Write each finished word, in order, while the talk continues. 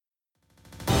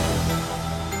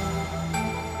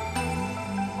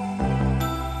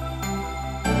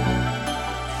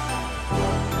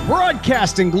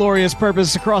Broadcasting glorious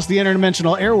purpose across the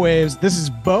interdimensional airwaves, this is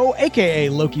Bo, aka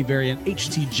Loki variant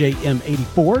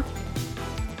HTJM84.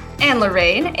 And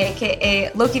Lorraine,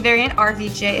 aka Loki variant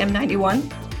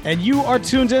RVJM91. And you are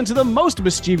tuned in to the most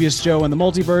mischievous show in the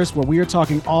multiverse, where we are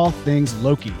talking all things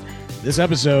Loki. This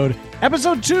episode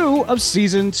 2 of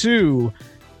Season 2.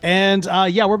 And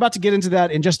we're about to get into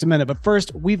that in just a minute. But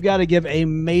first, we've got to give a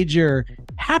major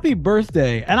happy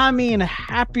birthday, and I mean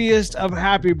happiest of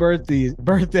happy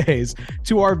birthdays,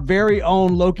 to our very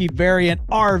own Loki variant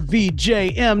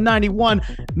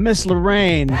RVJM91, Miss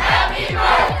Lorraine. Happy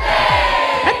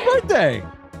birthday! Happy birthday!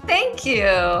 Thank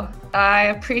you. I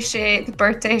appreciate the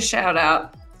birthday shout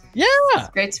out. Yeah. It's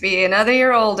great to be another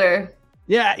year older.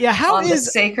 Yeah. How on is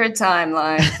the sacred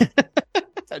timeline?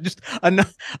 Just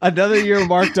another year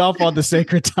marked off on the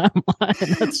sacred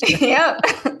timeline. Yep.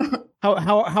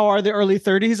 How are the early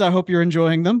 30s? I hope you're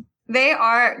enjoying them. They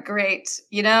are great.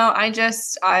 You know,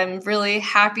 I'm really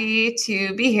happy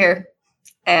to be here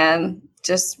and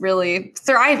just really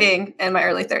thriving in my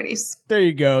early 30s. There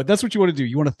you go. That's what you want to do.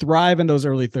 You want to thrive in those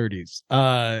early 30s.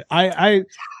 I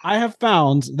have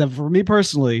found that for me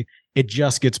personally, it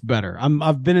just gets better.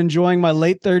 I've been enjoying my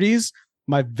late 30s,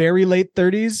 my very late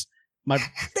 30s, my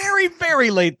very, very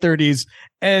late 30s.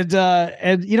 And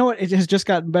you know what? It has just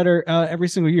gotten better every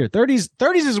single year. 30s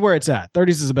is where it's at. 30s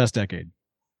is the best decade.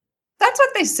 That's what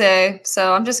they say.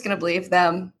 So I'm just going to believe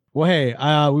them. Well, hey,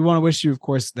 we want to wish you, of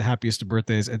course, the happiest of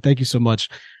birthdays. And thank you so much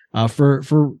for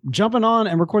jumping on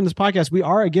and recording this podcast. We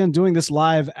are, again, doing this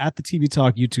live at the TV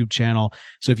Talk YouTube channel.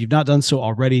 So if you've not done so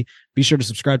already, be sure to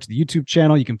subscribe to the YouTube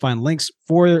channel. You can find links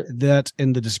for that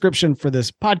in the description for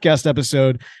this podcast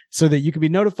episode so that you can be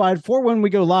notified for when we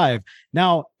go live.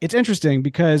 Now, it's interesting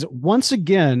because once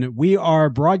again, we are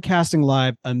broadcasting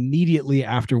live immediately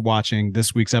after watching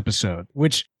this week's episode,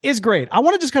 which is great. I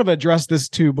want to just kind of address this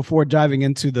too before diving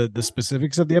into the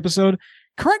specifics of the episode.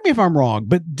 Correct me if I'm wrong,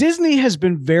 but Disney has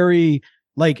been very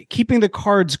keeping the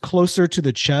cards closer to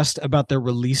the chest about their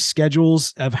release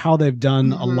schedules of how they've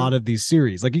done a lot of these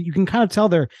series. Like, you can kind of tell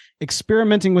they're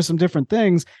experimenting with some different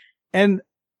things. And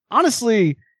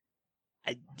honestly,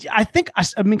 I think,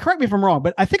 I mean, correct me if I'm wrong,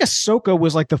 but I think Ahsoka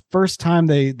was like the first time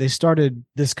they started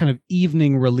this kind of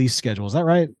evening release schedule. Is that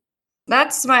right?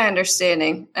 That's my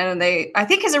understanding. And I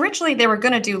think because originally they were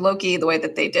going to do Loki the way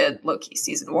that they did Loki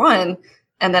season 1.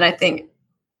 And then I think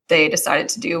they decided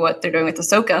to do what they're doing with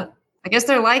Ahsoka. I guess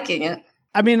they're liking it.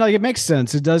 I mean, it makes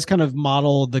sense. It does kind of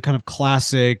model the kind of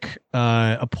classic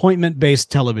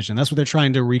appointment-based television. That's what they're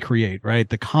trying to recreate, right?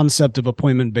 The concept of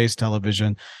appointment-based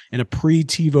television in a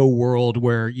pre-TiVo world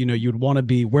where, you'd want to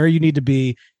be where you need to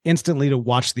be instantly to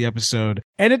watch the episode.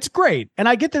 And it's great. And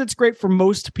I get that it's great for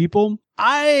most people.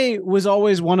 I was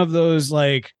always one of those,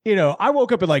 I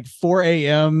woke up at 4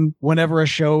 a.m. whenever a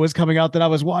show was coming out that I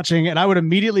was watching, and I would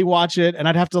immediately watch it, and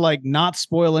I'd have to not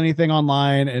spoil anything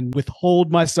online and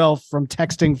withhold myself from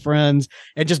texting friends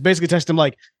and just basically text them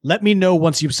let me know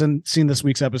once you've seen this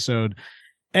week's episode.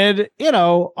 And,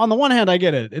 on the one hand, I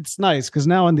get it. It's nice because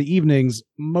now in the evenings,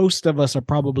 most of us are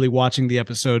probably watching the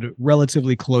episode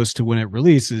relatively close to when it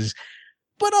releases.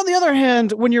 But on the other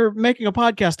hand, when you're making a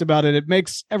podcast about it, it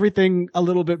makes everything a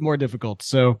little bit more difficult.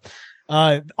 So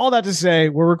all that to say,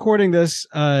 we're recording this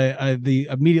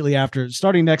immediately after.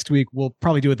 Starting next week, we'll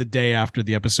probably do it the day after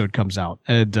the episode comes out.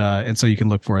 And so you can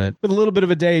look for it with a little bit of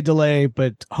a day delay,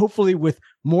 but hopefully with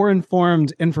more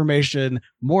informed information,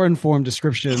 more informed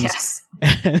descriptions, yes,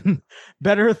 and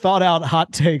better thought out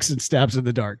hot takes and stabs in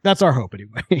the dark. That's our hope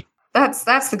anyway. That's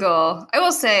the goal. I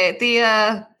will say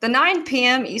the 9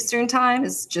 p.m. Eastern time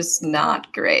is just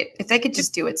not great. If they could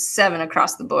just do it 7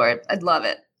 across the board, I'd love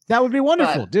it. That would be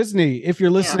wonderful. But, Disney, if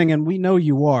you're listening, and we know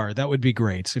you are, that would be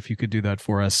great if you could do that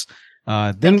for us.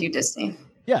 Thank you, Disney.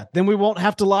 Yeah, then we won't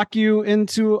have to lock you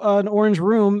into an orange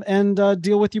room and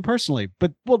deal with you personally.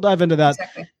 But we'll dive into that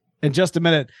in just a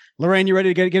minute. Lorraine, you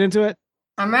ready to get into it?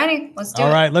 I'm ready. Let's do it.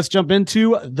 All right, let's jump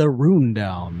into the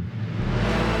rundown.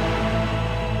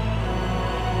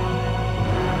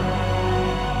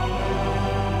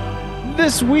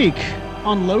 This week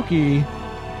on Loki,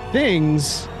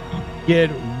 things get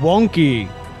wonky.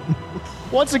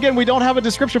 Once again, we don't have a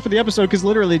description for the episode because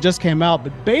literally it just came out.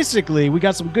 But basically, we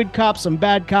got some good cop, some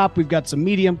bad cop. We've got some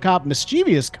medium cop,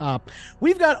 mischievous cop.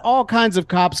 We've got all kinds of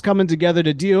cops coming together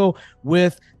to deal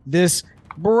with this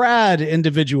Brad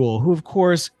individual, who, of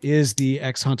course, is the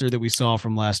ex-hunter that we saw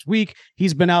from last week.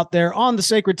 He's been out there on the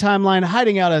sacred timeline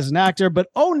hiding out as an actor. But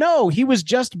oh no, he was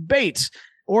just bait.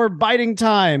 Or biding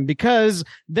time, because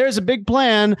there's a big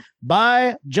plan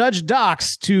by Judge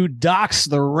Dox to dox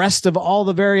the rest of all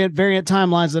the variant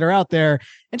timelines that are out there.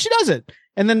 And she does it.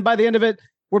 And then by the end of it,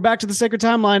 We're back to the sacred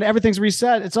timeline. Everything's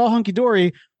reset. It's all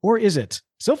hunky-dory. Or is it?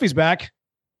 Sophie's back.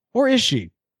 Or is she?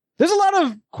 There's a lot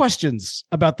of questions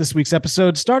about this week's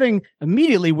episode, starting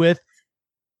immediately with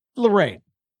Lorraine.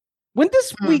 When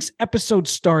this week's episode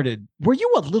started, were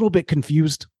you a little bit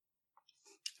confused?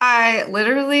 I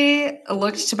literally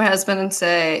looked to my husband and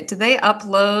say, did they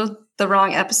upload the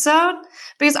wrong episode?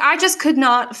 Because I just could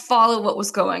not follow what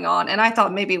was going on. And I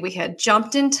thought maybe we had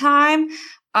jumped in time.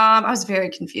 I was very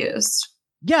confused.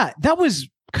 Yeah, that was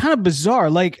kind of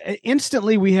bizarre. Like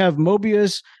instantly we have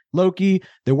Mobius, Loki,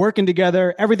 they're working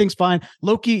together. Everything's fine.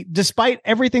 Loki, despite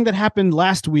everything that happened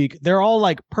last week, they're all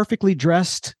like perfectly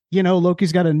dressed. You know,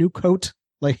 Loki's got a new coat.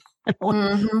 Like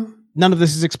none of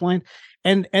this is explained.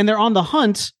 And they're on the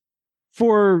hunt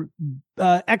for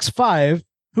X5,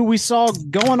 who we saw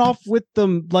going off with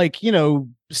them, like, you know,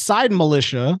 side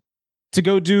militia to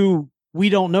go do we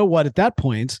don't know what at that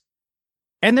point.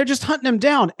 And they're just hunting him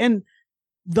down. And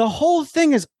the whole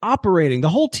thing is operating. The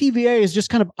whole TVA is just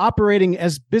kind of operating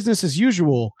as business as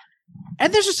usual.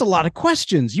 And there's just a lot of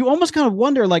questions. You almost kind of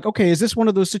wonder, like, okay, is this one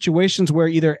of those situations where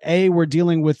either A, we're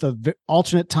dealing with an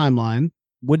alternate timeline,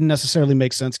 wouldn't necessarily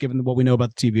make sense given what we know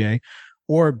about the TVA,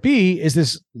 or B, is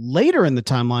this later in the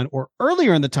timeline or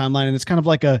earlier in the timeline, and it's kind of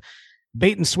like a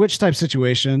bait and switch type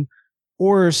situation,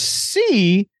 or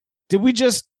C, did we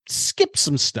just skip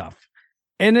some stuff?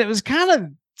 And it was kind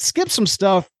of skip some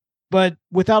stuff, but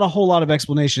without a whole lot of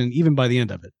explanation, even by the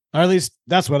end of it. Or at least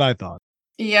that's what I thought.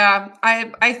 Yeah,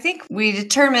 I think we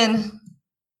determined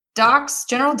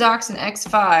General Docs and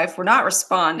X5 were not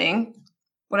responding,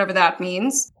 whatever that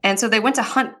means. And so they went to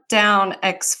hunt down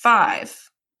X5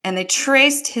 and they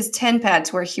traced his 10 pad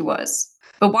to where he was.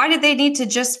 But why did they need to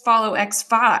just follow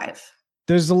X5?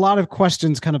 There's a lot of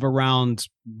questions kind of around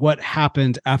what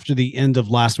happened after the end of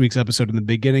last week's episode and the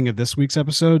beginning of this week's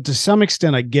episode. To some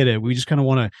extent, I get it. We just kind of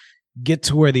want to get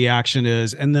to where the action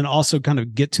is and then also kind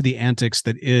of get to the antics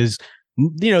that is,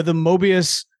 you know, the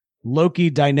Mobius Loki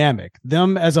dynamic.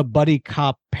 Them as a buddy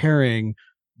cop pairing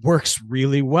works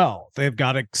really well. They've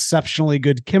got exceptionally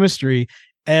good chemistry.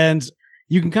 And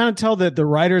you can kind of tell that the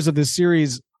writers of this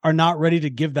series are not ready to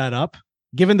give that up.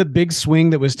 Given the big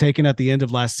swing that was taken at the end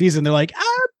of last season, they're like,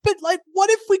 but like, what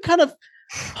if we kind of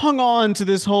hung on to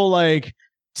this whole like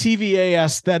TVA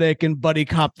aesthetic and buddy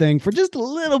cop thing for just a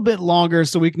little bit longer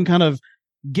so we can kind of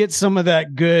get some of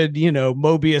that good, you know,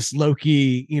 Mobius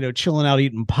Loki, you know, chilling out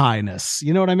eating pie-ness.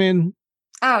 You know what I mean?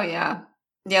 Oh, yeah.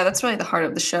 Yeah, that's really the heart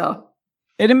of the show.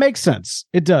 And it makes sense.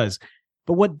 It does.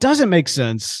 But what doesn't make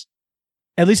sense,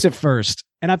 at least at first,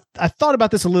 and I've thought about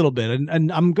this a little bit,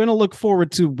 and I'm going to look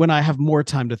forward to when I have more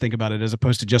time to think about it as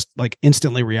opposed to just like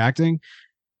instantly reacting.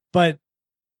 But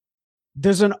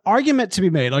there's an argument to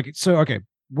be made. Like, so, okay,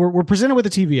 we're presented with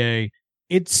a TVA.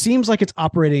 It seems like it's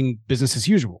operating business as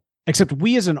usual, except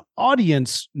we as an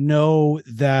audience know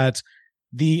that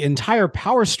the entire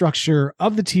power structure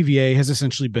of the TVA has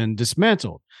essentially been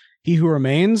dismantled. He who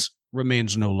remains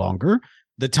no longer.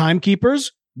 The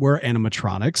timekeepers were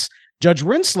animatronics. Judge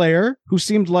Renslayer, who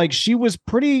seemed like she was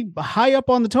pretty high up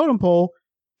on the totem pole,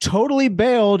 totally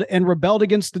bailed and rebelled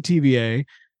against the TVA.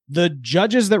 The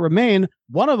judges that remain,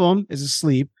 one of them is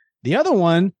asleep. The other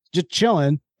one just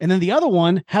chilling. And then the other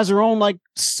one has her own like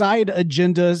side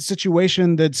agenda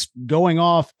situation that's going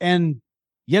off. And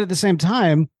yet at the same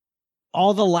time,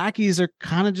 all the lackeys are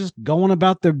kind of just going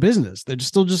about their business. They're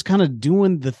still just kind of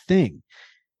doing the thing.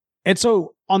 And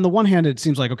so on the one hand, it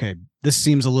seems like, okay, this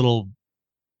seems a little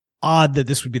odd that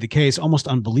this would be the case, almost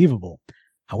unbelievable.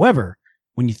 However,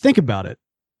 when you think about it,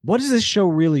 what is this show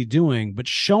really doing but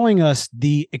showing us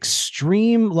the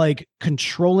extreme, like,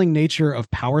 controlling nature of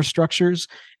power structures?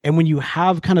 And when you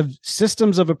have kind of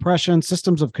systems of oppression,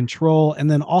 systems of control,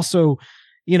 and then also,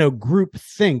 you know, group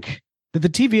think that the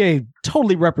TVA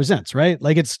totally represents, right?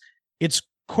 Like it's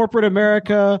corporate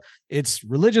America, it's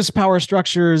religious power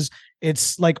structures,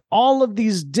 it's like all of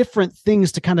these different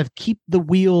things to kind of keep the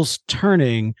wheels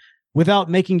turning without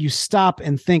making you stop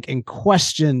and think and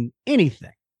question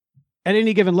anything at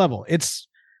any given level. It's,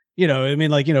 you know, I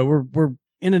mean, like, you know, we're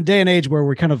in a day and age where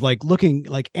we're kind of like looking,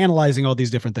 like analyzing all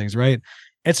these different things, right?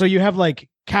 And so you have like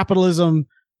capitalism,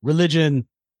 religion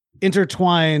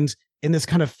intertwined in this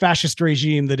kind of fascist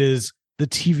regime that is the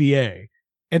TVA.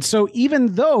 And so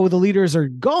even though the leaders are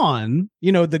gone,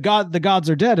 you know, the gods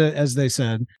are dead, as they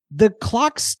said, the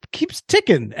clock keeps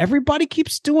ticking. Everybody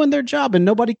keeps doing their job and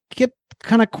nobody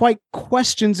kind of quite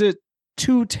questions it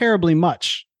too terribly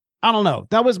much. I don't know.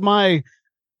 That was my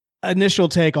initial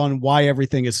take on why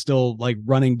everything is still like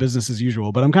running business as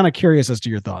usual, but I'm kind of curious as to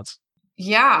your thoughts.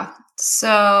 Yeah.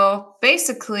 So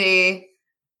basically,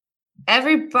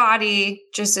 everybody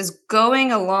just is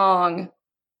going along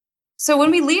So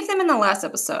when we leave them in the last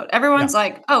episode, everyone's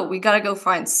like, oh, we got to go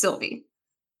find Sylvie.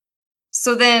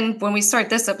 So then when we start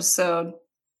this episode,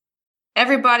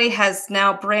 everybody has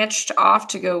now branched off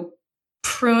to go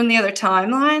prune the other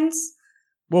timelines.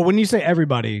 Well, when you say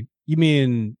everybody, you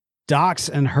mean Dox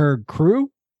and her crew?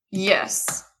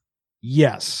 Yes.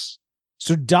 Yes.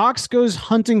 So Dox goes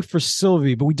hunting for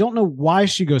Sylvie, but we don't know why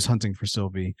she goes hunting for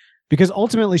Sylvie, because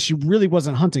ultimately she really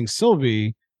wasn't hunting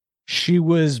Sylvie. She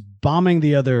was bombing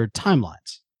the other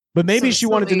timelines. But maybe she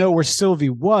wanted to know where Sylvie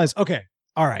was. Okay.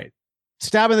 All right.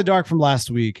 Stab in the dark from last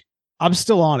week. I'm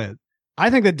still on it. I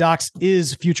think that Dox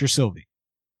is future Sylvie.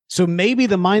 So maybe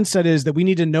the mindset is that we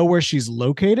need to know where she's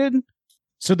located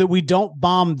so that we don't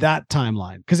bomb that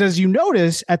timeline. Because as you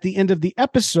notice, at the end of the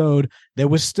episode, there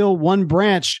was still one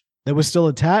branch that was still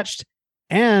attached,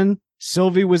 and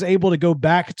Sylvie was able to go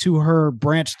back to her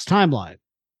branched timeline.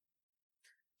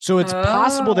 So it's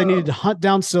possible they needed to hunt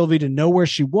down Sylvie to know where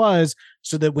she was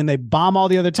so that when they bomb all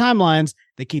the other timelines,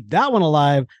 they keep that one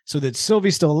alive so that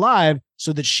Sylvie's still alive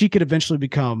so that she could eventually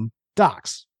become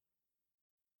Dox.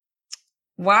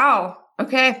 Wow.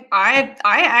 Okay. I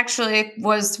actually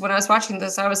was, when I was watching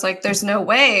this, I was like, there's no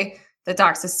way that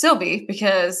Dox is Sylvie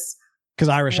because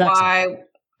Irish accent.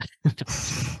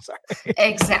 Sorry.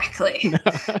 Exactly.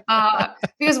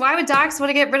 Because why would Dox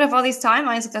want to get rid of all these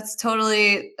timelines if that's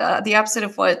totally the opposite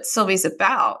of what Sylvie's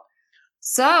about?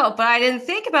 So, but I didn't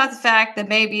think about the fact that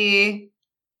maybe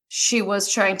she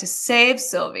was trying to save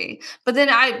Sylvie. But then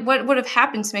what would have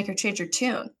happened to make her change her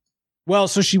tune? Well,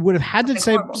 so she would have had to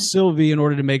save Sylvie in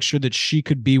order to make sure that she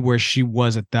could be where she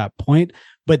was at that point.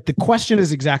 But the question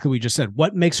is exactly what you just said.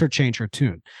 What makes her change her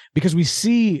tune? Because we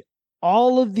see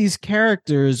all of these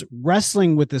characters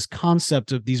wrestling with this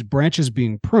concept of these branches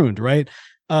being pruned, right?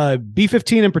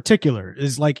 B-15 in particular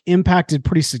is like impacted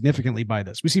pretty significantly by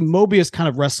this. We see Mobius kind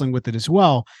of wrestling with it as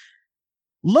well.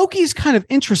 Loki's kind of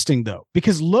interesting though,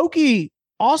 because Loki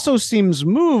also seems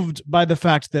moved by the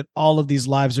fact that all of these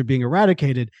lives are being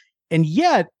eradicated. And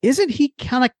yet, isn't he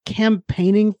kind of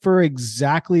campaigning for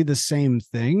exactly the same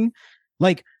thing?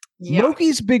 Like,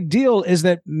 Loki's big deal is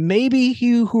that maybe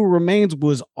He Who Remains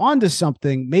was onto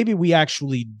something. Maybe we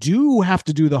actually do have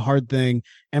to do the hard thing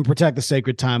and protect the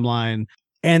sacred timeline.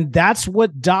 And that's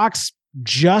what Dox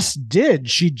just did.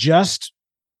 She just,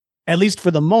 at least for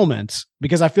the moment,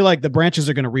 because I feel like the branches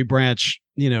are going to rebranch,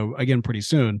 again pretty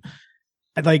soon.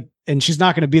 And she's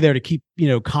not going to be there to keep,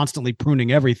 constantly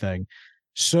pruning everything.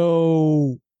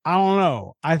 So I don't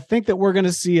know. I think that we're going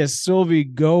to see a Sylvie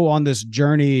go on this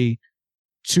journey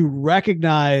to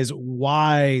recognize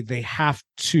why they have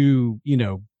to,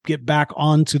 get back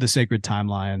onto the sacred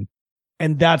timeline.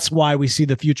 And that's why we see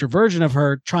the future version of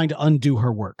her trying to undo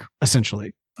her work,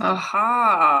 essentially.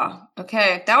 Aha.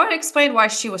 Okay. That would explain why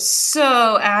she was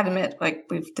so adamant. Like,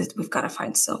 we've got to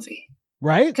find Sylvie.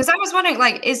 Right? Because I was wondering,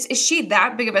 like, is she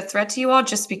that big of a threat to you all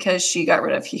just because she got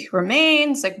rid of He Who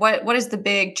Remains? Like, what is the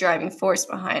big driving force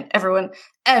behind everyone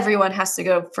has to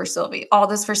go for Sylvie? All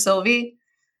this for Sylvie?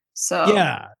 So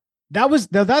yeah, that was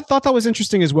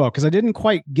interesting as well, because I didn't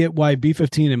quite get why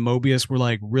B-15 and Mobius were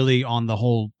like really on the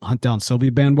whole hunt down Sylvie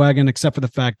bandwagon, except for the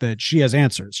fact that she has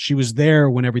answers. She was there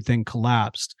when everything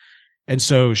collapsed, and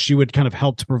so she would kind of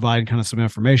help to provide kind of some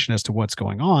information as to what's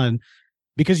going on,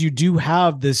 because you do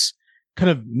have this kind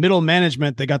of middle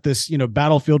management. They got this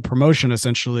battlefield promotion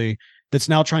essentially that's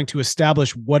now trying to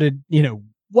establish what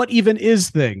even is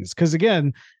things, because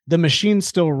again, the machine's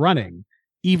still running,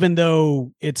 even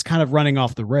though it's kind of running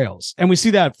off the rails. And we see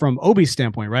that from Obi's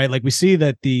standpoint, right? Like we see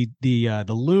that the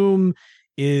loom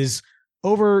is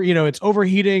over, it's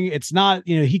overheating. It's not,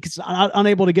 he's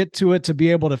unable to get to it to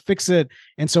be able to fix it.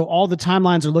 And so all the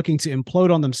timelines are looking to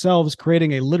implode on themselves,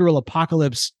 creating a literal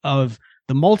apocalypse of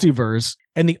the multiverse.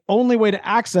 And the only way to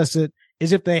access it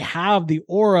is if they have the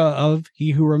aura of He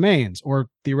Who Remains, or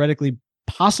theoretically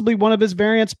possibly one of his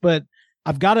variants. But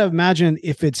I've got to imagine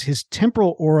if it's his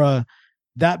temporal aura,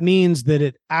 that means that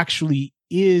it actually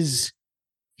is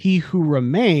He Who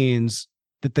Remains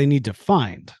that they need to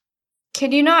find.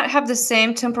 Can you not have the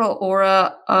same temporal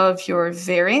aura of your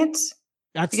variant?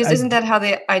 Isn't that how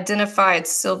they identified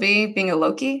Sylvie being a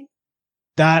Loki?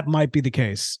 That might be the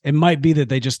case. It might be that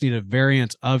they just need a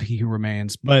variant of He Who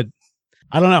Remains, but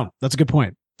I don't know. That's a good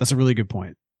point. That's a really good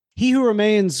point. He Who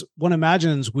Remains, one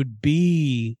imagines, would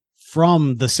be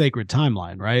from the sacred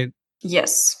timeline, right?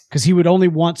 Yes. Because he would only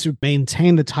want to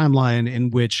maintain the timeline in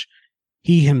which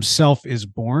he himself is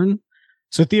born.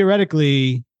 So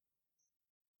theoretically,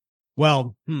 they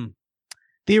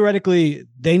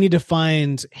need to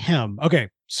find him. Okay,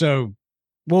 so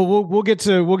we'll get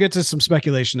to some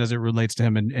speculation as it relates to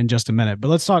him in just a minute. But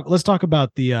let's talk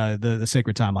about the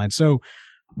sacred timeline. So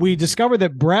we discover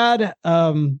that Brad,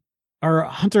 our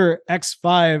Hunter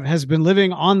X5, has been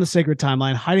living on the sacred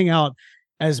timeline, hiding out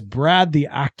as Brad the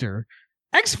actor.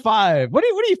 X5, what are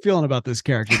you feeling about this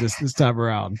character this time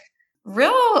around?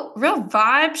 Real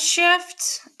vibe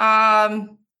shift.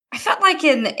 I felt like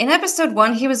in episode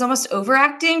 1, he was almost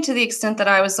overacting to the extent that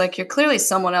I was like, you're clearly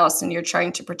someone else and you're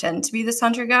trying to pretend to be this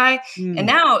Hunter guy. And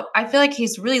now I feel like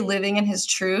he's really living in his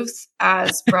truth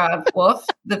as Brad Wolf,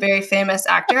 the very famous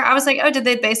actor. I was like, oh, did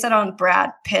they base that on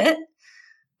Brad Pitt?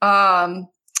 And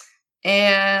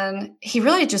he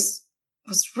really just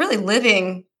was really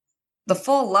living the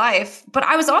full life. But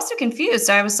I was also confused.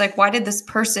 I was like, why did this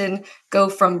person go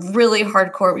from really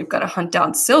hardcore, we've got to hunt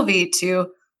down Sylvie, to,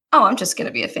 oh, I'm just going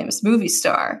to be a famous movie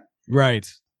star? Right.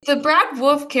 The Brad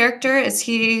Wolf character, is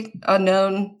he a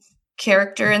known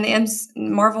character in the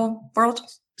Marvel world?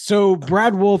 So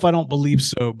Brad Wolf, I don't believe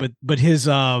so, but his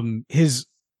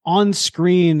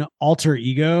on-screen alter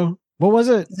ego, what was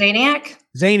it? Zaniac?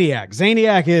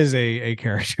 Zaniac is a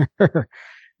character.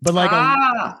 But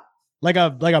like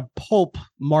a pulp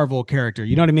Marvel character.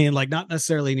 You know what I mean? Like not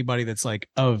necessarily anybody that's like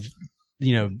of,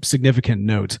 significant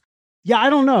note. Yeah, I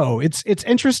don't know. It's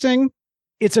interesting.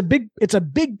 It's a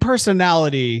big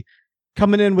personality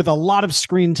coming in with a lot of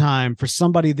screen time for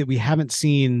somebody that we haven't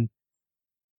seen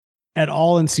at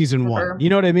all in season 1. You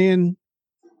know what I mean?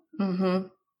 Mm-hmm.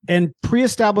 And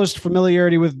pre-established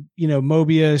familiarity with,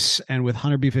 Mobius and with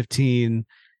Hunter B-15.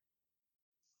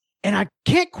 And I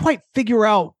can't quite figure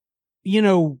out,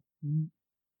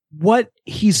 what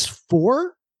he's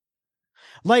for.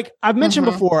 Like I've mentioned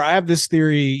before, I have this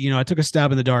theory, I took a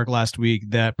stab in the dark last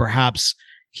week that perhaps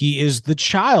he is the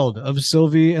child of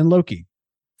Sylvie and Loki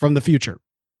from the future.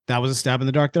 That was a stab in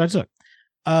the dark that I took.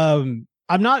 I'm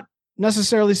not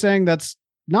necessarily saying that's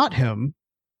not him.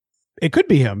 It could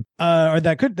be him, or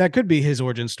that could be his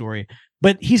origin story.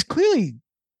 But he's clearly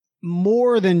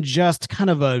more than just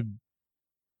kind of a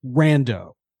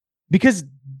rando, because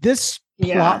this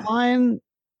plot line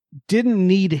didn't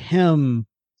need him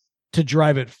to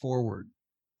drive it forward,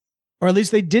 or at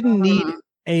least they didn't need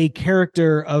a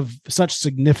character of such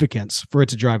significance for it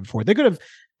to drive it forward. They could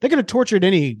have tortured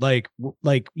any like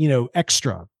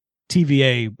extra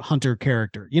TVA Hunter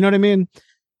character. You know what I mean?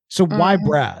 So why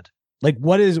Brad? Like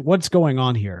what's going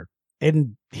on here?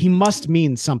 And he must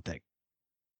mean something.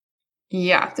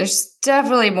 Yeah, there's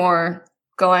definitely more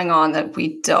going on that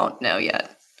we don't know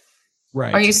yet.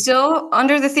 Right. Are you still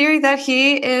under the theory that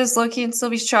he is Loki and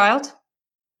Sylvie's child?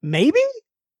 Maybe.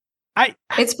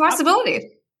 It's a possibility.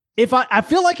 If I'm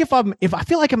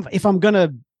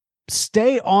gonna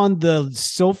stay on the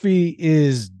Sylvie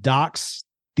is Doc's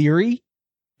theory,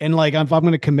 and like if I'm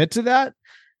gonna commit to that,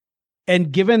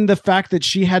 and given the fact that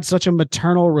she had such a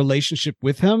maternal relationship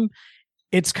with him,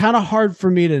 it's kind of hard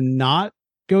for me to not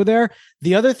go there.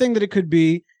 The other thing that it could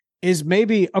be is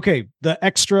maybe, okay, the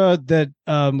extra that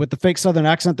with the fake Southern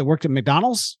accent that worked at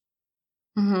McDonald's.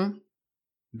 Mm-hmm.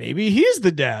 Maybe he's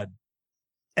the dad.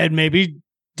 And maybe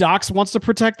Dox wants to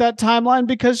protect that timeline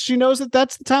because she knows that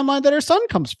that's the timeline that her son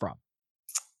comes from.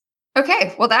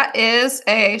 Okay, well, that is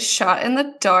a shot in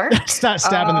the dark. Stab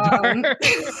in the dark.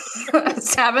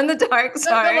 Stab in the dark,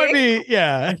 sorry. That might be,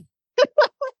 yeah.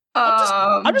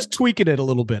 I'm just tweaking it a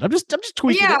little bit. I'm just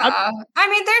tweaking it. I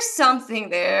mean, there's something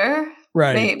there.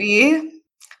 Right. Maybe.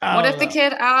 What if the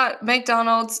kid at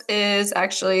McDonald's is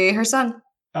actually her son?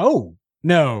 Oh,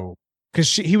 no.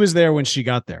 Because he was there when she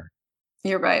got there.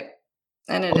 You're right.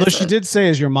 And although she did say,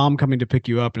 is your mom coming to pick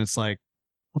you up? And it's like,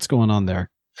 what's going on there?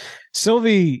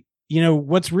 Sylvie,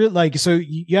 what's real, like, so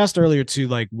you asked earlier too,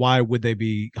 like, why would they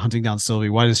be hunting down Sylvie?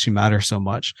 Why does she matter so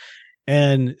much?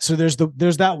 And so there's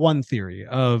that one theory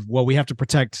of, well, we have to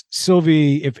protect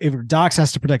Sylvie if Dox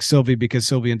has to protect Sylvie because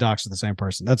Sylvie and Dox are the same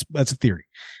person. That's a theory.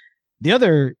 The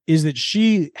other is that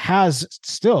she has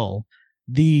still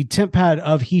the temp pad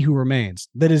of He Who Remains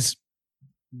that is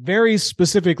very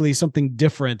specifically something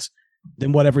different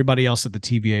than what everybody else at the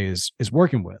TVA is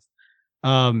working with.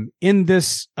 In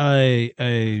this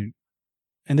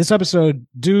episode,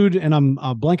 dude, and I'm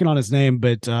blanking on his name,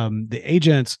 but the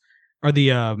agent or the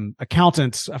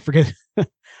accountant, I forget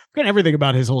everything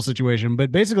about his whole situation,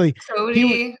 but basically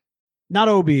Cody, not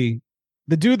Obi,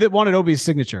 the dude that wanted Obi's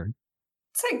signature.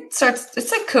 It's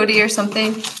like Cody or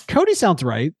something. Cody sounds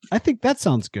right. I think that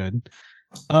sounds good.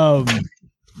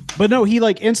 But no, he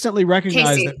like instantly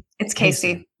recognized that it's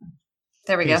Casey.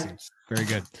 There we go. Very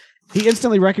good. He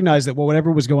instantly recognized that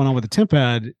whatever was going on with the temp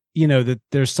pad, that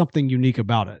there's something unique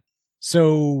about it.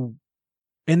 So,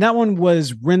 and that one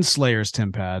was Renslayer's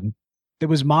temp pad that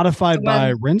was modified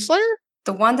by Renslayer?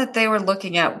 The one that they were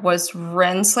looking at was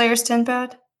Renslayer's temp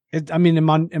pad? I mean, am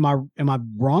I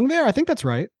wrong there? I think that's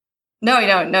right. No,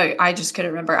 I just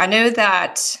couldn't remember. I know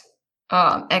that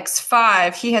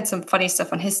X5, he had some funny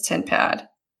stuff on his tin pad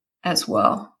as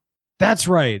well. That's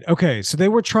right. Okay, so they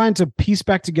were trying to piece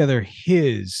back together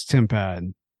his tin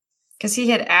pad because he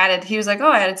was like,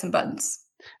 "Oh, I added some buttons."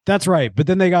 That's right. But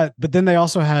then they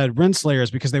also had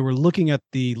Renslayers because they were looking at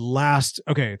the last.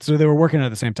 Okay, so they were working at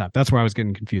the same time. That's where I was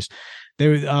getting confused.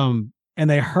 And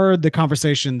they heard the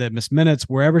conversation that Miss Minutes,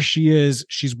 wherever she is,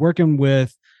 she's working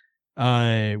with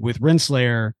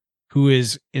Renslayer, who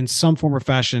is in some form or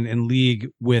fashion in league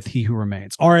with He Who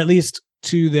Remains, or at least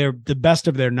to the best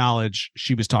of their knowledge,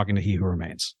 she was talking to He Who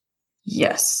Remains.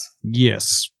 Yes.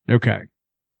 Okay.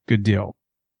 Good deal.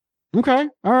 Okay.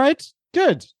 All right.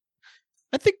 Good.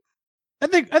 I think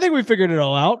we figured it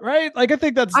all out, right? Like, I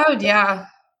think that's. Oh yeah.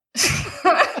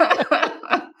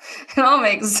 It all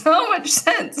makes so much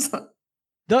sense.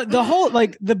 The whole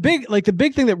the big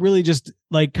thing that really just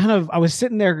kind of I was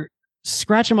sitting there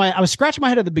scratching my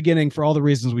head at the beginning for all the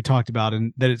reasons we talked about,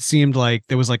 and that it seemed like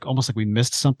there was almost like we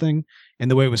missed something in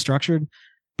the way it was structured.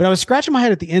 But I was scratching my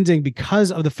head at the ending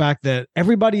because of the fact that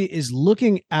everybody is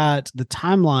looking at the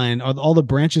timeline of all the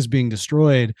branches being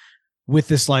destroyed with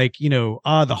this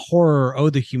the horror,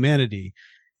 the humanity.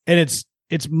 And it's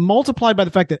multiplied by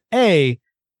the fact that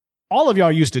all of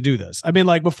y'all used to do this. I mean,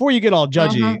 before you get all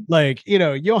judgy,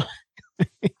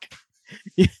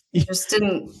 you just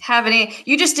didn't have any.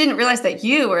 You just didn't realize that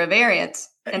you were a variant,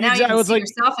 and now you can see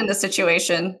yourself in the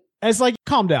situation. It's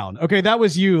calm down. Okay, that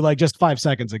was you just 5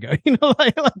 seconds ago. You could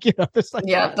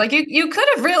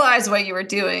have realized what you were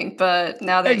doing, but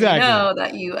now that you know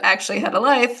that you actually had a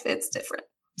life, it's different.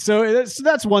 So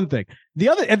that's one thing. The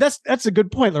other, and that's a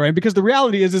good point, Lorraine, because the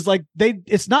reality is it's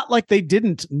not like they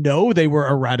didn't know they were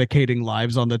eradicating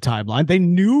lives on the timeline. They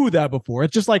knew that before.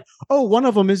 It's just one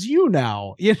of them is you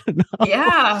now. You know?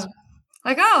 Yeah.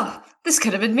 This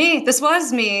could have been me. This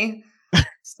was me.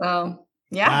 So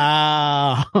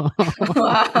yeah. Wow.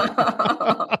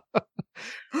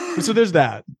 So there's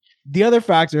that. The other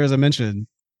factor, as I mentioned,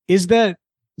 is that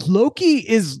Loki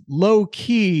is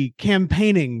low-key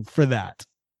campaigning for that.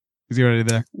 Is he already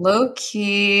there?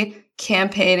 Low-key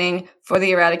campaigning for the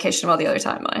eradication of all the other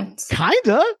timelines.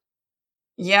 Kinda.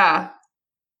 Yeah.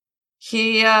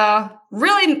 He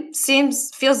really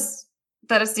feels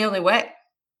that it's the only way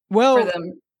for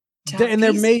them. And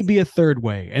there may be a third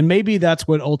way. And maybe that's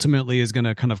what ultimately is going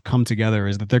to kind of come together,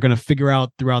 is that they're going to figure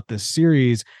out throughout this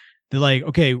series that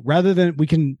okay, rather than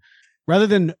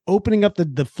opening up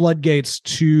the floodgates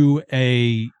to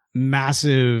a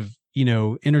massive,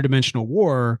 interdimensional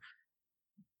war,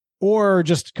 or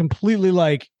just completely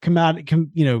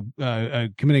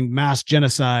committing mass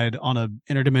genocide on an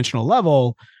interdimensional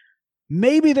level,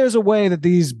 maybe there's a way that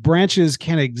these branches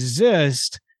can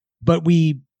exist, but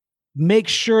we make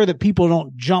sure that people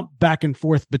don't jump back and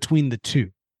forth between the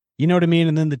two. You know what I mean?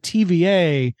 And then the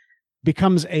TVA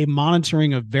becomes a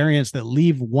monitoring of variants that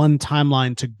leave one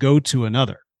timeline to go to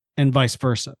another, and vice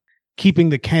versa, keeping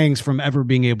the Kangs from ever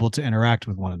being able to interact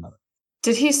with one another.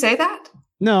 Did he say that?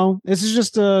 No, this is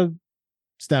just a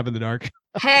stab in the dark.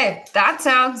 Hey, that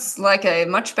sounds like a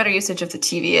much better usage of the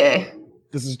TVA.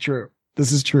 This is true.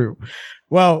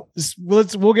 Well,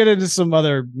 we'll get into some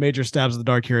other major stabs in the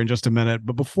dark here in just a minute.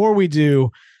 But before we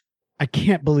do, I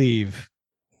can't believe,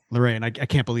 Lorraine, I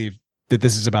can't believe that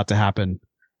this is about to happen.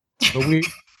 But we,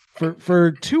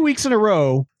 for 2 weeks in a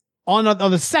row, on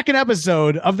the second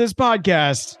episode of this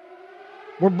podcast,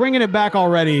 we're bringing it back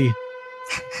already.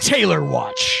 Taylor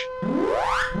Watch.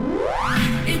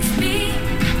 It's me.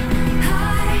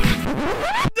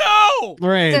 Hi. No,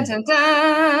 Lorraine. Dun, dun,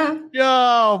 dun.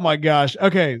 Oh my gosh.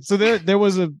 Okay, so there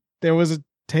was a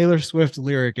Taylor Swift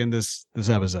lyric in this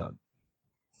episode.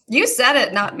 You said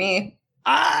it, not me.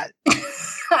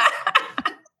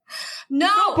 No,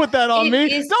 don't put that on me.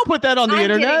 Don't put that on the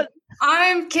internet.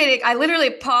 I'm kidding. I literally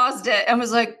paused it and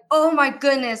was like, "Oh my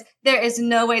goodness, there is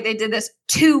no way they did this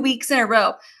 2 weeks in a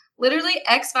row." Literally,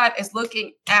 X5 is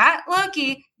looking at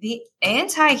Loki, the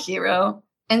anti-hero,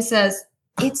 and says,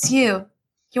 "It's you.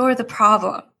 You're the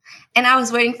problem." And I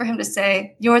was waiting for him to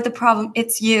say, "You're the problem.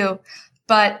 It's you."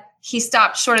 But he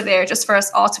stopped short of there just for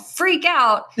us all to freak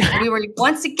out. And we were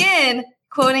once again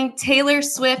quoting Taylor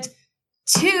Swift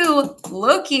to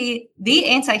Loki, the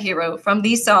anti-hero, from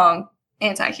the song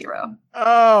Anti-Hero.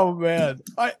 Oh, man.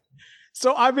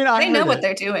 They know what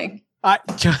they're doing. How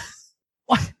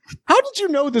did you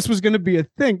know this was going to be a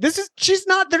thing?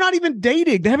 They're not even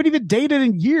dating. They haven't even dated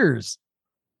in years.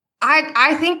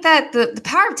 I think that the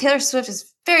power of Taylor Swift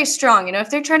is very strong. If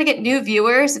they're trying to get new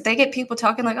viewers, if they get people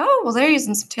talking oh, well, they're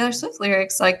using some Taylor Swift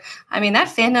lyrics. That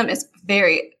fandom is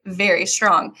very, very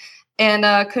strong,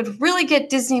 and could really get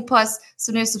Disney Plus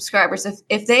some new subscribers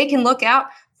if they can look out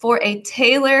for a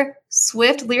Taylor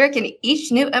Swift lyric in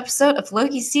each new episode of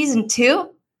Loki season 2.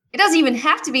 It doesn't even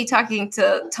have to be talking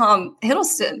to Tom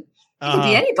Hiddleston. It can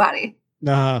be anybody.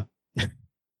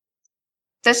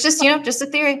 That's just, just a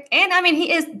theory. And I mean,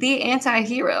 he is the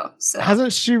anti-hero. So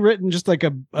hasn't she written just like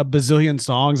a bazillion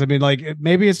songs? I mean, like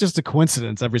maybe it's just a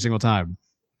coincidence every single time.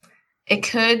 It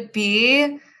could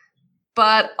be,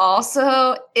 but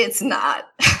also it's not.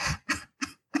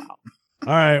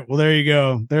 All right. Well, there you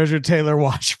go. There's your Taylor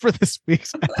watch for this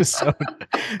week's episode.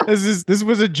 This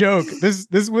was a joke. This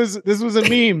was a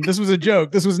meme. This was a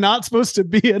joke. This was not supposed to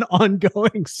be an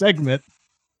ongoing segment.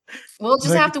 We'll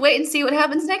just have to wait and see what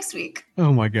happens next week.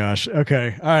 Oh my gosh.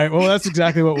 Okay. All right. Well, that's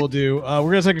exactly what we'll do. We're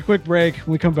going to take a quick break.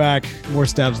 When we come back, more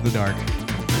Stabs in the Dark.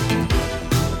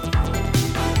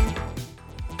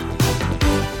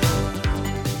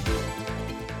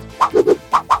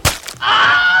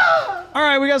 All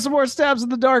right, we got some more Stabs in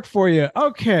the Dark for you.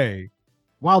 Okay.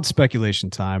 Wild speculation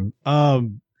time.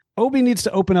 Obi needs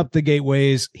to open up the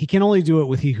gateways. He can only do it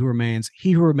with He Who Remains.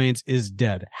 He Who Remains is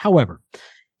dead. However,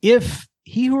 if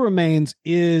He Who Remains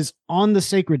is on the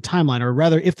sacred timeline, or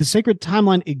rather, if the sacred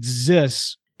timeline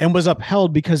exists and was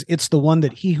upheld because it's the one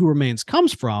that He Who Remains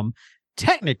comes from,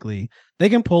 technically, they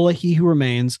can pull a He Who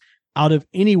Remains out of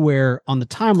anywhere on the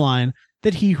timeline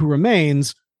that He Who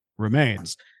Remains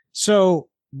remains. So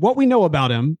what we know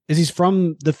about him is he's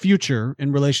from the future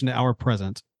in relation to our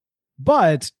present.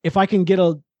 But if I can get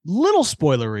a little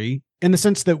spoilery in the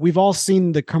sense that we've all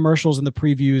seen the commercials and the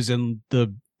previews and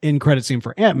the end credit scene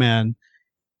for Ant-Man,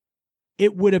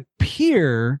 it would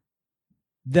appear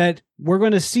that we're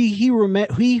going to see He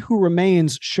Who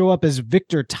Remains show up as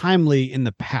Victor Timely in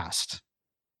the past.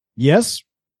 Yes?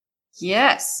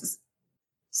 Yes.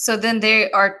 So then they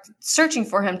are searching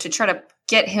for him to try to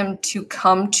get him to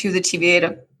come to the TVA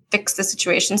to fix the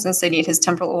situation since they need his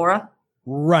temporal aura.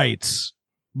 Right.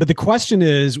 But the question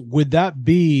is, would that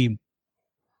be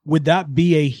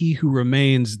a He Who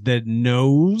Remains that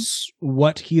knows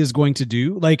what he is going to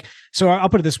do? Like, so I'll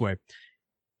put it this way.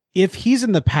 If he's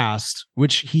in the past,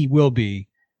 which he will be,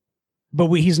 but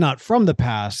he's not from the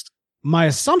past, my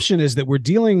assumption is that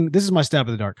this is my stab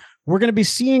in the dark. We're going to be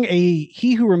seeing a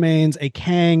He Who Remains, a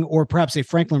Kang, or perhaps a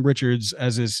Franklin Richards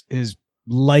as his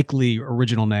likely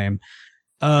original name,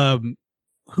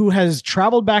 who has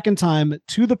traveled back in time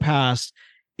to the past,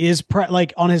 is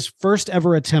like on his first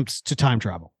ever attempt to time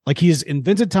travel. Like he's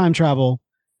invented time travel.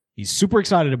 He's super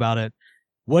excited about it.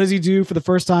 What does he do for the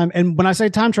first time? And when I say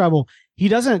time travel, he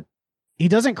doesn't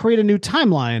create a new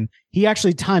timeline. He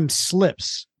actually time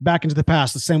slips back into the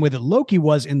past the same way that Loki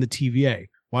was in the TVA.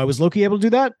 Why was Loki able to do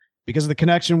that? Because of the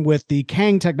connection with the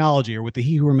Kang technology, or with the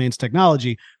He Who Remains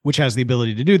technology, which has the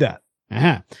ability to do that.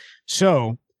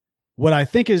 So what I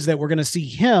think is that we're going to see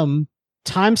him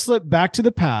time slip back to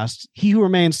the past. He Who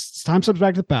Remains time slips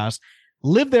back to the past,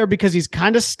 live there because he's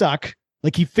kind of stuck.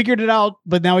 Like he figured it out,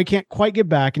 but now he can't quite get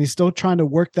back, and he's still trying to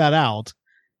work that out.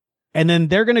 And then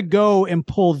they're going to go and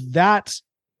pull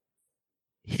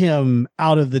him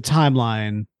out of the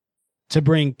timeline to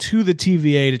bring to the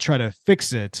TVA to try to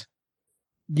fix it.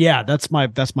 Yeah, that's my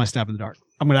stab in the dark.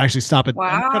 I'm going to actually stop it.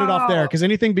 Wow. Cut it off there, because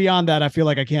anything beyond that, I feel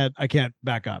like I can't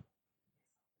back up.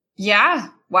 Yeah.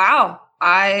 Wow.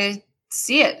 I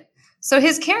see it. So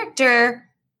his character,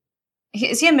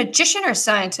 is he a magician or a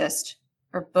scientist,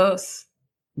 or both?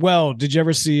 Well, did you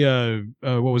ever see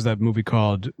what was that movie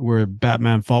called where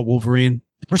Batman fought Wolverine?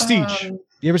 The Prestige.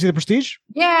 You ever see The Prestige?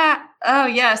 Yeah. Oh,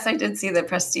 yes, I did see The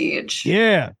Prestige.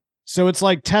 Yeah. So it's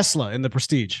like Tesla in The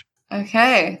Prestige.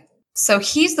 Okay. So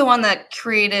he's the one that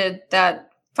created that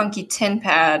funky tin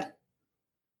pad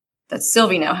that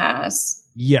Sylvie now has.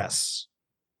 Yes.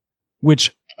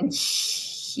 And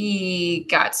he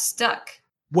got stuck.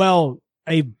 Well,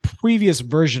 a previous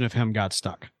version of him got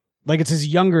stuck. Like it's his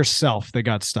younger self that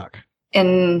got stuck.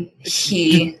 And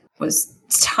he was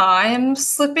time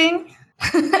slipping.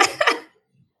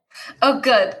 Oh,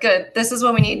 good. This is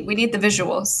what we need. We need the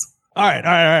visuals. All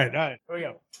right. Here we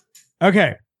go.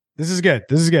 Okay. This is good.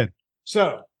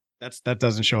 So that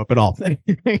doesn't show up at all.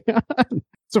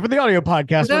 So for the audio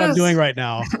podcast, what I'm doing right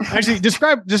now, actually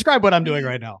describe what I'm doing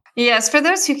right now. Yes. For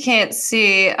those who can't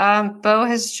see, Bo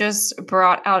has just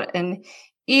brought out an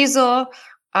easel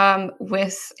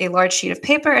with a large sheet of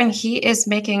paper, and he is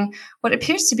making what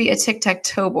appears to be a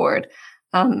tic-tac-toe board.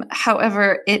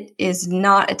 However, it is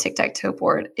not a tic-tac-toe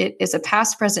board. It is a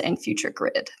past, present, and future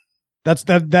grid.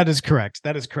 That is correct.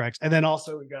 And then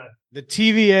also we got the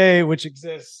TVA, which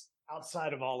exists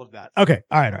outside of all of that. Okay.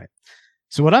 All right.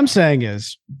 So what I'm saying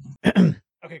is, okay,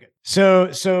 good.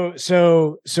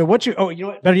 What you? Oh, you know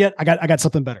what? Better yet, I got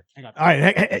something better. Hang on. All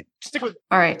right, hey, stick with.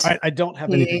 All right. All right, I don't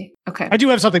have anything. Okay. I do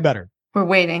have something better. We're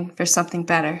waiting for something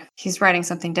better. He's writing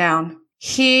something down.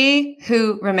 He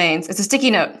who remains. It's a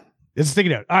sticky note. It's a sticky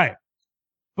note. All right.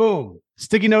 Boom.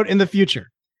 Sticky note in the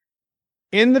future.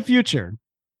 In the future,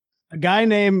 a guy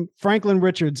named Franklin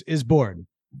Richards is born.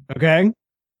 Okay.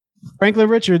 Franklin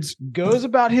Richards goes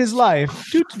about his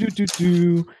life,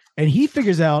 and he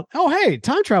figures out, oh, hey,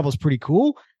 time travel is pretty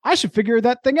cool. I should figure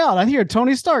that thing out. I hear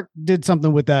Tony Stark did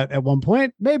something with that at one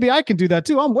point. Maybe I can do that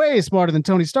too. I'm way smarter than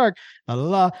Tony Stark.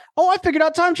 Oh, I figured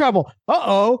out time travel.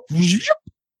 Uh-oh.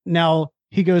 Now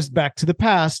he goes back to the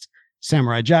past,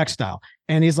 Samurai Jack style.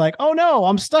 And he's like, oh no,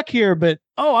 I'm stuck here, but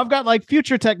I've got like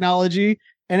future technology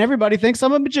and everybody thinks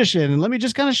I'm a magician. And let me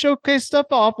just kind of showcase stuff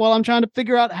off while I'm trying to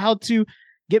figure out how to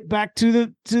get back to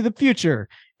the future.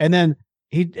 And then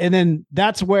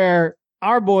that's where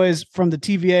our boys from the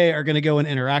TVA are going to go and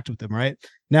interact with them, right?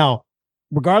 Now,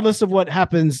 regardless of what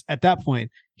happens at that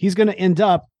point, he's going to end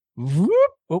up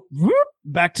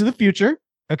back to the future.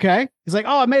 Okay. He's like,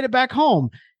 oh, I made it back home.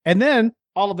 And then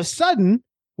all of a sudden,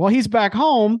 while he's back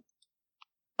home,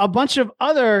 a bunch of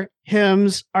other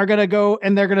hymns are going to go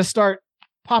and they're going to start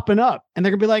popping up and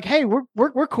they're going to be like, hey,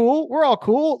 we're cool. We're all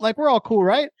cool. Like, we're all cool,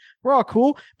 right? We're all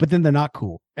cool. But then they're not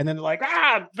cool. And then they're like,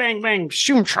 bang, bang,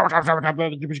 shoom,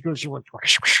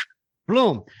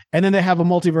 bloom. And then they have a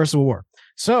multiversal war.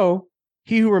 So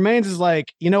he who remains is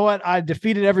like, you know what? I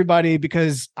defeated everybody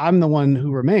because I'm the one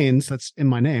who remains. That's in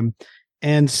my name.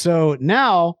 And so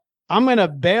now I'm going to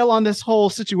bail on this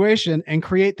whole situation and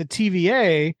create the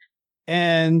TVA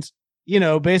and,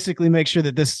 basically make sure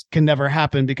that this can never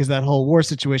happen because that whole war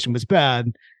situation was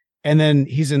bad. And then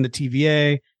he's in the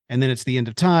TVA and then it's the end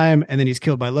of time. And then he's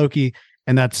killed by Loki.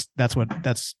 And that's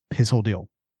his whole deal.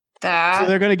 So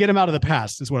they're going to get him out of the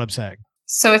past is what I'm saying.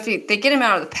 So if they get him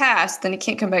out of the past, then he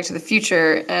can't come back to the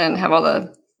future and have all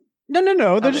the...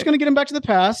 No. They're just going to get him back to the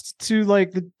past to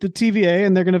like the TVA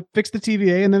and they're going to fix the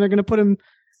TVA and then they're going to put him...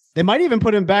 They might even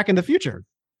put him back in the future.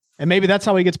 And maybe that's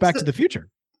how he gets back to the future.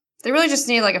 They really just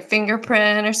need like a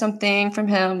fingerprint or something from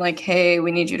him. Like, hey,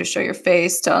 we need you to show your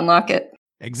face to unlock it.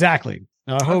 Exactly.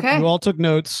 Now, I hope you all took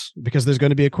notes because there's going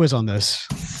to be a quiz on this.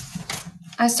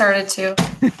 I started to.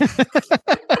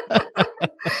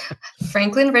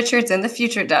 Franklin Richards in the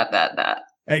future, ...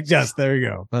 Yes, there you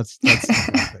go. That's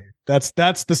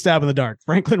the stab in the dark.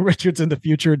 Franklin Richards in the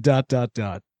future, ...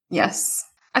 Yes.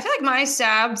 I feel like my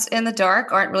stabs in the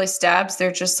dark aren't really stabs.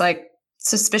 They're just like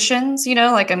suspicions,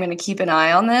 like I'm going to keep an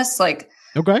eye on this. Like,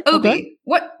 okay. Obi, okay.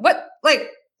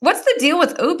 what's the deal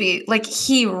with Obi? Like,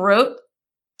 he wrote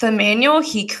the manual,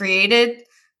 he created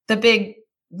the big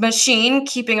machine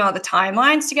keeping all the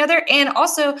timelines together. And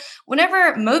also,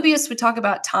 whenever Mobius would talk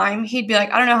about time, he'd be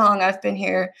like, I don't know how long I've been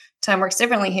here. Time works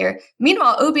differently here.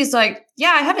 Meanwhile, Obi's like,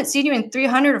 yeah, I haven't seen you in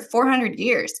 300 or 400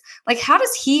 years. Like, how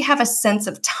does he have a sense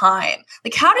of time?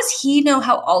 Like, how does he know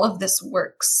how all of this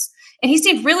works? And he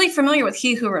seemed really familiar with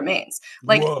He Who Remains.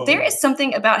 Like, there is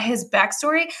something about his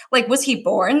backstory. Like, was he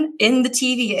born in the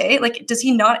TVA? Like, does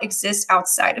he not exist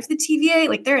outside of the TVA?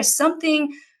 Like, there is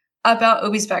something about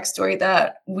Obi's backstory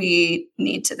that we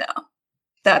need to know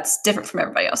that's different from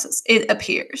everybody else's. It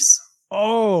appears.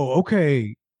 Oh,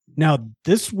 okay. Now,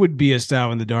 this would be a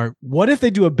stab in the dark. What if they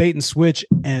do a bait and switch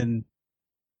and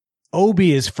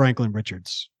Obi is Franklin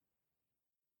Richards?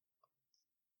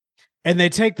 And they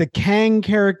take the Kang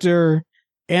character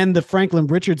and the Franklin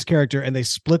Richards character and they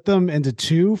split them into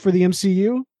two for the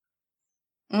MCU?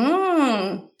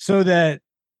 So that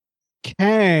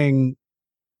Kang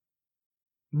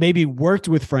maybe worked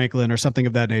with Franklin or something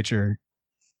of that nature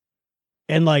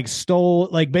and like stole,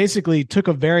 like basically took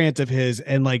a variant of his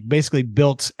and like basically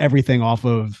built everything off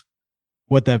of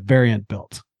what that variant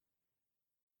built.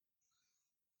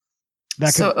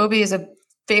 So Obi is a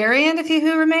variant of He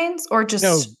Who Remains or just...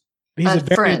 No, he's a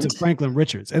variant friend of Franklin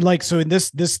Richards. And like, so in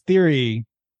this theory,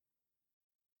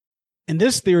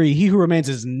 He Who Remains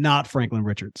is not Franklin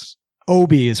Richards.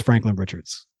 Obi is Franklin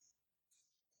Richards.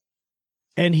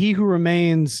 And He Who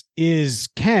Remains is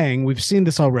Kang. We've seen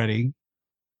this already.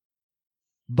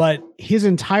 But his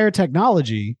entire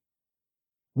technology,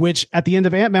 which at the end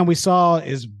of Ant-Man we saw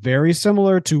is very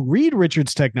similar to Reed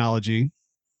Richards' technology,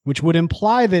 which would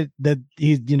imply that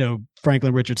he's,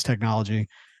 Franklin Richards' technology.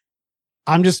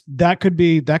 That could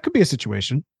be a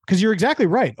situation. Because you're exactly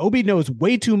right. Obi knows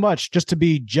way too much just to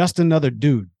be just another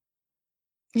dude.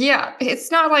 Yeah,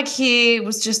 it's not like he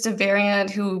was just a variant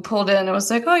who pulled in and was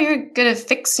like, oh, you're good at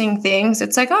fixing things.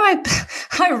 It's like, oh,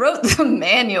 I wrote the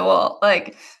manual.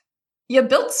 Like, you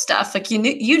built stuff. Like,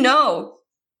 you know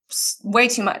way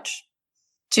too much.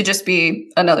 to just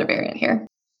be another variant here.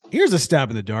 Here's a stab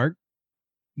in the dark,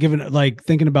 given like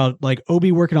thinking about like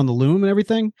Obi working on the loom and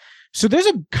everything. So there's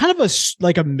a kind of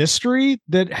a mystery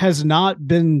that has not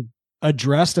been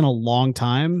addressed in a long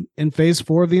time in phase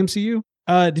 4 of the MCU.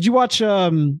 Did you watch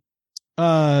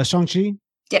Shang-Chi?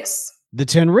 Yes. The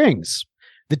 10 Rings.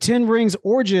 The 10 Rings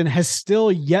origin has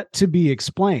still yet to be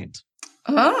explained.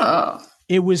 Oh.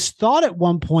 It was thought at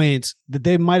one point that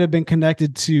they might have been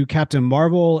connected to Captain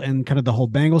Marvel and kind of the whole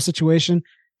Bangle situation.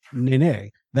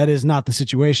 Nay, that is not the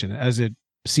situation as it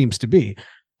seems to be.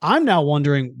 I'm now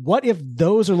wondering, what if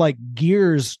those are like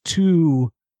gears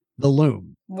to the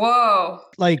loom? Whoa.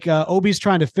 Like Obi's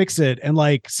trying to fix it and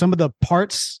like some of the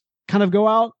parts kind of go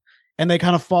out and they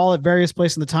kind of fall at various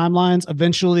places in the timelines.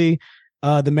 Eventually,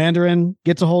 the Mandarin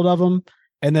gets a hold of them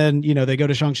and then, they go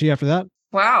to Shang-Chi after that.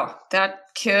 Wow, that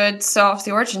could solve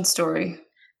the origin story.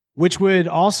 Which would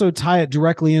also tie it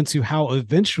directly into how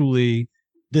eventually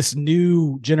this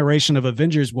new generation of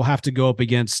Avengers will have to go up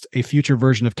against a future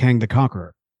version of Kang the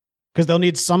Conqueror. Because they'll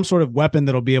need some sort of weapon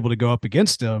that'll be able to go up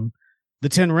against him. The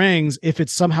 10 Rings, if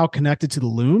it's somehow connected to the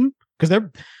loom, because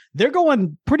they're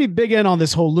going pretty big in on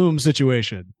this whole loom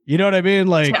situation. You know what I mean?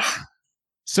 Like, yeah.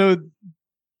 So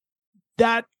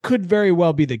that could very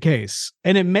well be the case.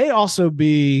 And it may also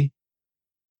be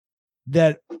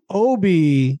that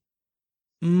Obi,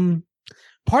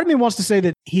 part of me wants to say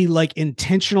that he like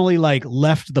intentionally like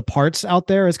left the parts out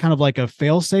there as kind of like a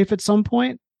failsafe at some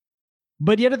point,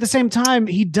 but yet at the same time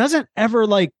he doesn't ever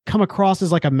like come across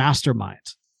as like a mastermind.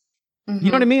 Mm-hmm.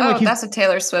 You know what I mean? Like that's a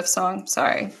Taylor Swift song.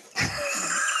 Sorry.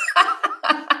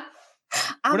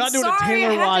 We're not doing a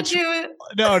Taylor watch.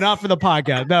 No, not for the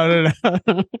podcast. No.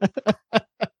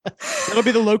 It'll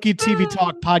be the Loki TV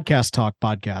Talk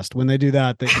podcast when they do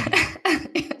that.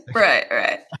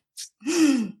 Right.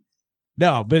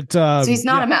 No, but so he's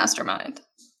not a mastermind.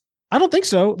 I don't think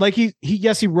so. Like he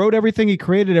wrote everything, he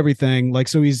created everything. Like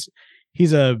so he's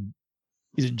a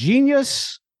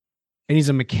genius and he's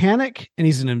a mechanic and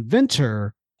he's an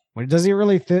inventor. But does he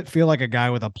really feel like a guy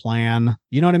with a plan?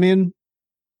 You know what I mean?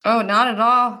 Oh, not at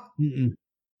all. Mm-mm.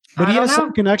 But he has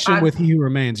some connection with He Who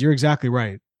Remains. You're exactly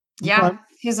right. Yeah. Okay.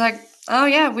 He's like, oh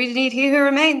yeah, we need He Who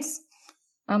Remains.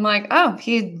 I'm like, oh,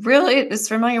 he really is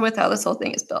familiar with how this whole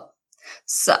thing is built.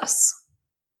 Sus.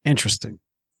 Interesting.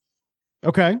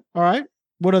 Okay. All right.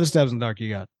 What other stabs in the dark you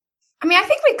got? I mean, I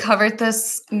think we covered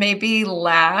this maybe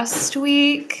last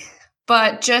week,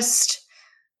 but just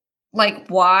like,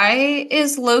 why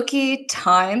is Loki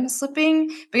time slipping?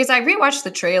 Because I rewatched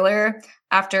the trailer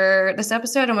after this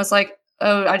episode and was like,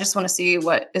 oh, I just want to see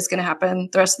what is going to happen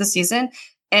the rest of the season.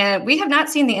 And we have not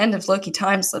seen the end of Loki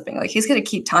time slipping. Like, he's going to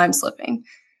keep time slipping.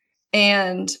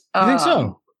 And I think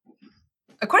so.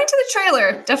 According to the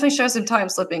trailer, definitely shows him time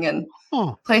slipping in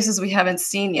places we haven't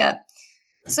seen yet.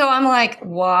 So I'm like,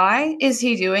 why is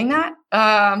he doing that?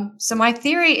 So my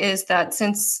theory is that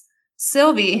since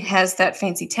Sylvie has that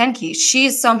fancy 10 key,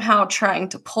 she's somehow trying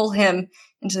to pull him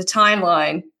into the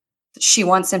timeline that she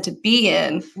wants him to be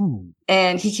in. Ooh.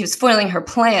 And he keeps foiling her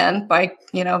plan by,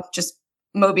 just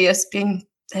Mobius being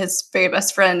his very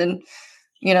best friend and,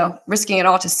 risking it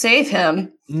all to save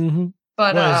him. Mm-hmm.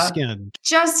 But his skin.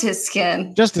 Just his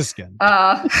skin. Just his skin.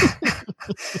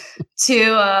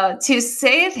 To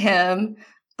save him.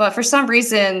 But for some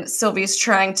reason, Sylvie's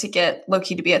trying to get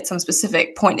Loki to be at some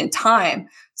specific point in time.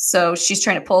 So she's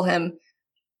trying to pull him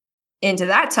into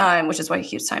that time, which is why he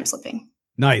keeps time slipping.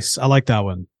 Nice. I like that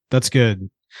one. That's good.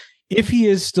 If he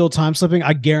is still time slipping,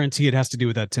 I guarantee it has to do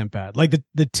with that Tempad. Like the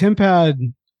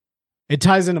Tempad, it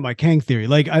ties into my Kang theory.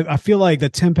 Like I feel like the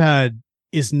Tempad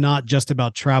is not just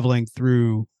about traveling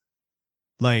through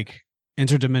like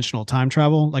interdimensional time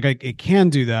travel. Like it can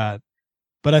do that,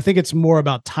 but I think it's more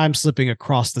about time slipping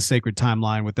across the sacred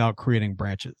timeline without creating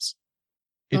branches.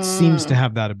 It seems to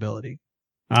have that ability.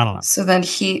 I don't know. So then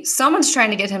someone's trying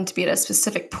to get him to be at a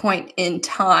specific point in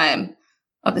time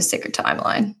of the sacred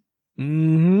timeline.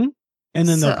 Mm-hmm. And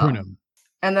then they'll prune him.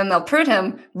 And then they'll prune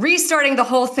him, restarting the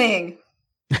whole thing.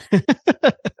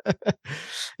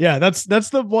 Yeah, that's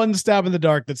the one stab in the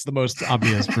dark that's the most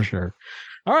obvious for sure.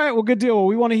 All right, well, good deal. Well,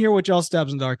 we want to hear what y'all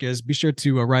stabs in the dark is. Be sure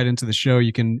to write into the show.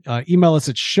 You can email us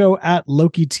at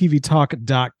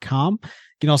show@lokitvtalk.com. You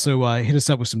can also hit us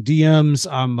up with some DMs.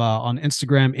 I'm on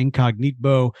Instagram,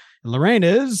 incognito. And Lorraine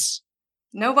is...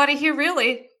 Nobody here,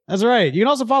 really. That's right. You can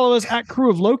also follow us at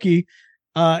Crew of Loki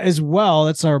as well.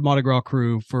 That's our Mardi Gras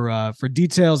crew for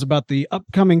details about the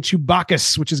upcoming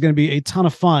Chewbacca's, which is going to be a ton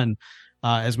of fun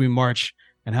as we march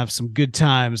and have some good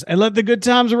times and let the good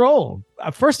times roll.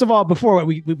 First of all, before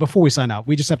we sign out,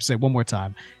 we just have to say one more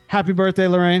time, happy birthday,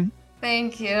 Lorraine.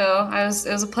 Thank you. It was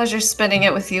a pleasure spending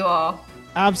it with you all.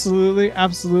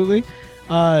 Absolutely.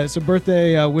 So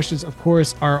birthday wishes, of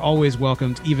course, are always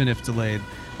welcomed, even if delayed,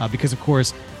 because, of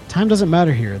course, time doesn't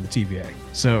matter here in the TVA.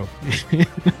 So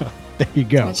there you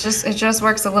go. It just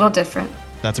works a little different.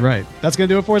 That's right. That's going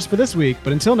to do it for us for this week.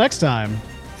 But until next time.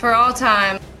 For all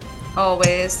time,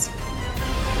 always.